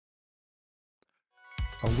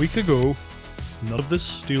A week ago, none of this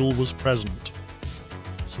steel was present,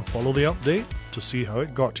 so follow the update to see how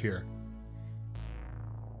it got here.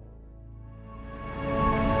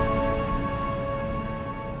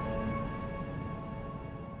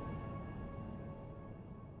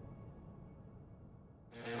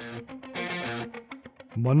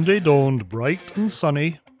 Monday dawned bright and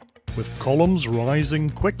sunny, with columns rising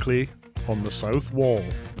quickly on the south wall.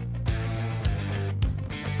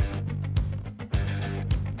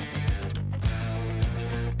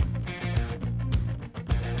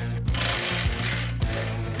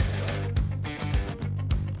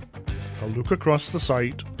 A look across the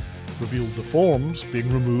site revealed the forms being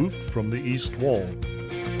removed from the east wall.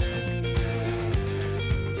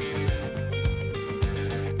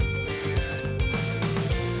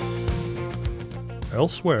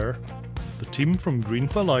 Elsewhere, the team from Green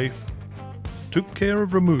for Life took care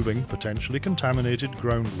of removing potentially contaminated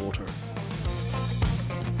groundwater.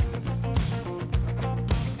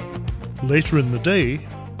 Later in the day,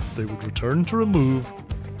 they would return to remove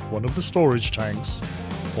one of the storage tanks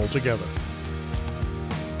altogether.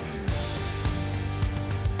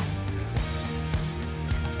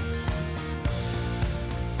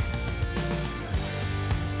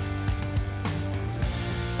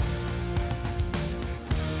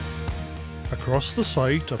 Across the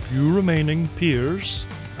site, a few remaining piers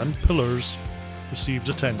and pillars received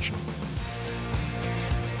attention.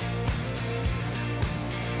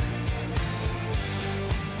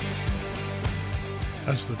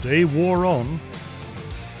 As the day wore on,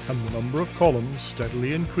 and the number of columns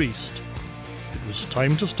steadily increased, it was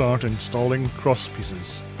time to start installing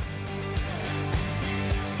crosspieces.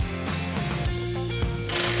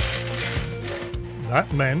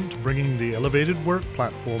 That meant bringing the elevated work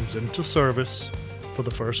platforms into service for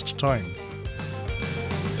the first time.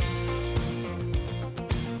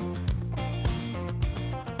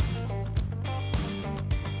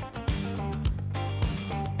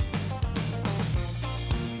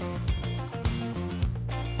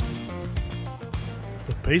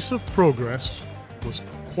 The pace of progress was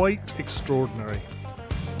quite extraordinary.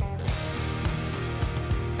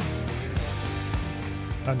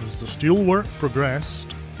 And as the steelwork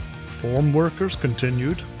progressed, form workers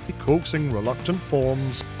continued coaxing reluctant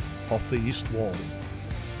forms off the east wall.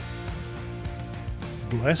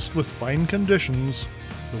 Blessed with fine conditions,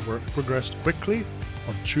 the work progressed quickly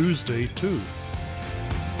on Tuesday too.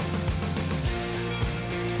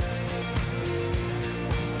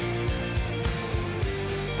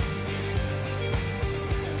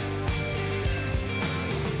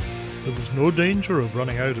 There was no danger of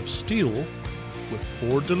running out of steel, with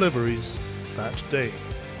 4 deliveries that day.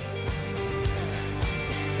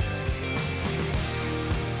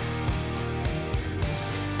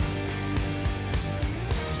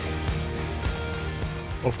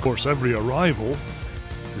 Of course, every arrival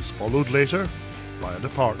is followed later by a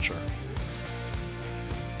departure.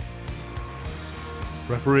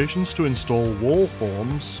 Preparations to install wall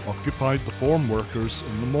forms occupied the form workers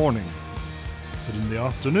in the morning, but in the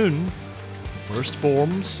afternoon, the first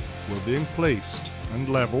forms were being placed and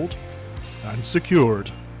levelled and secured.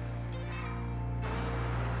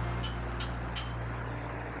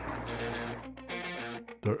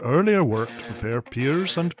 Their earlier work to prepare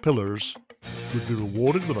piers and pillars would be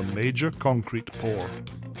rewarded with a major concrete pour.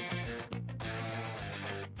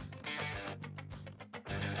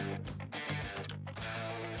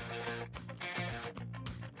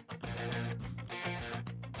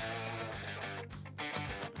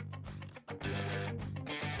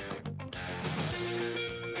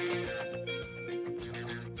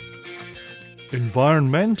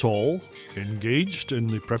 Environmentall engaged in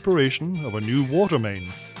the preparation of a new water main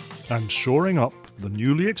and shoring up the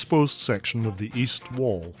newly exposed section of the east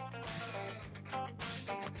wall.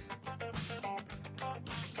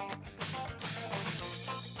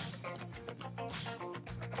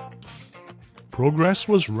 Progress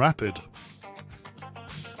was rapid.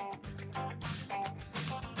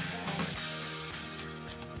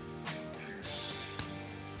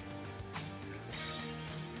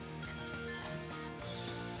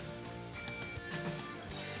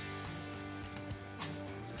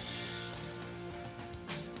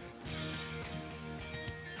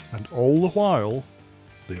 And all the while,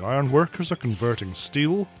 the ironworkers are converting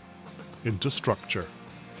steel into structure.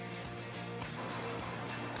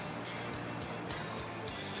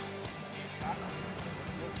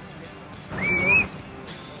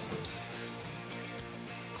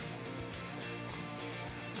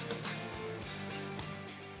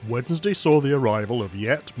 Wednesday saw the arrival of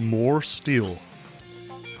yet more steel.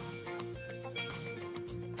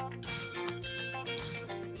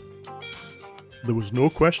 There was no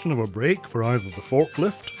question of a break for either the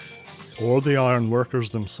forklift or the ironworkers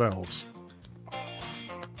themselves.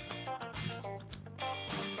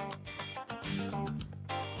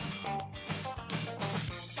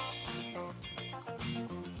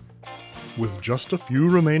 With just a few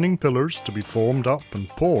remaining pillars to be formed up and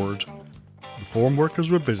poured, the formworkers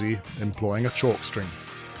were busy employing a chalk string.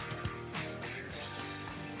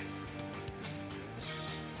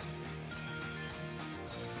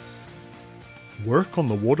 Work on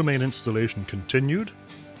the water main installation continued,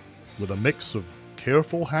 with a mix of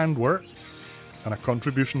careful handwork and a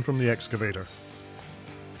contribution from the excavator.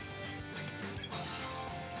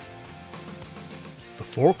 The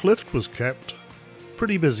forklift was kept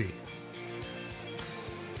pretty busy.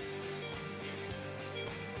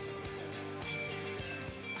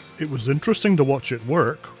 It was interesting to watch it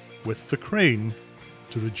work with the crane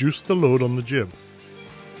to reduce the load on the jib.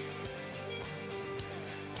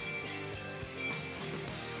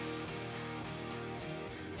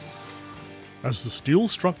 As the steel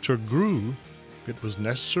structure grew, it was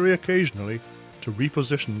necessary occasionally to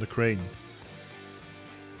reposition the crane.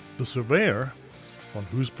 The surveyor, on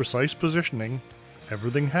whose precise positioning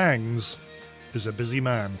everything hangs, is a busy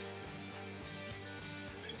man.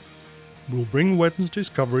 We'll bring Wednesday's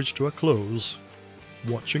coverage to a close,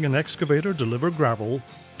 watching an excavator deliver gravel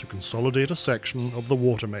to consolidate a section of the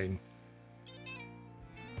water main.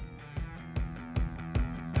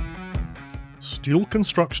 Steel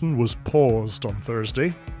construction was paused on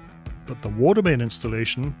Thursday, but the water main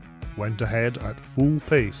installation went ahead at full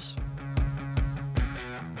pace.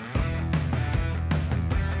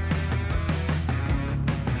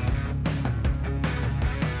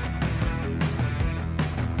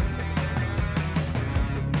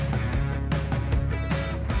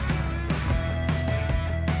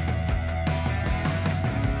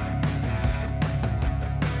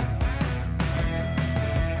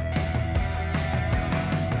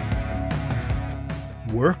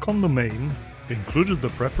 Work on the main included the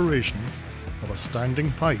preparation of a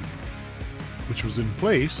standing pipe, which was in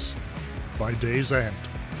place by day's end.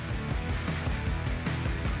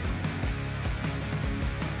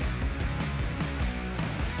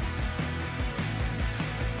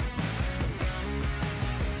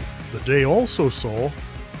 The day also saw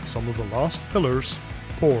some of the last pillars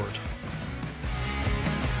poured.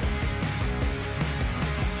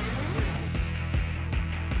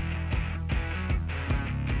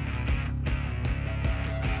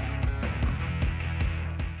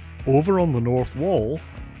 Over on the north wall,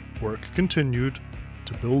 work continued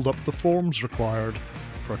to build up the forms required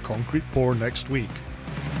for a concrete pour next week.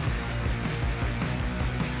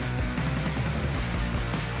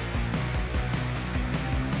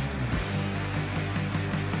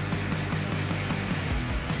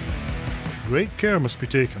 Great care must be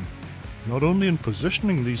taken, not only in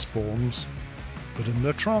positioning these forms, but in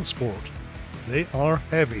their transport. They are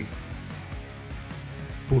heavy.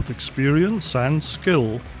 Both experience and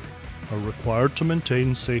skill are required to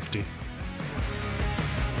maintain safety.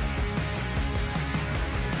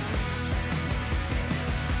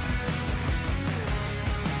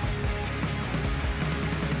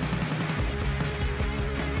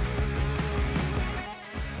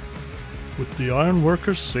 With the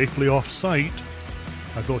ironworkers safely off-site,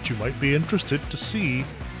 I thought you might be interested to see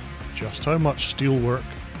just how much steelwork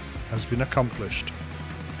has been accomplished.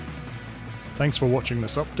 Thanks for watching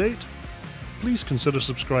this update. Please consider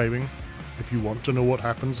subscribing if you want to know what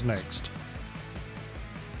happens next.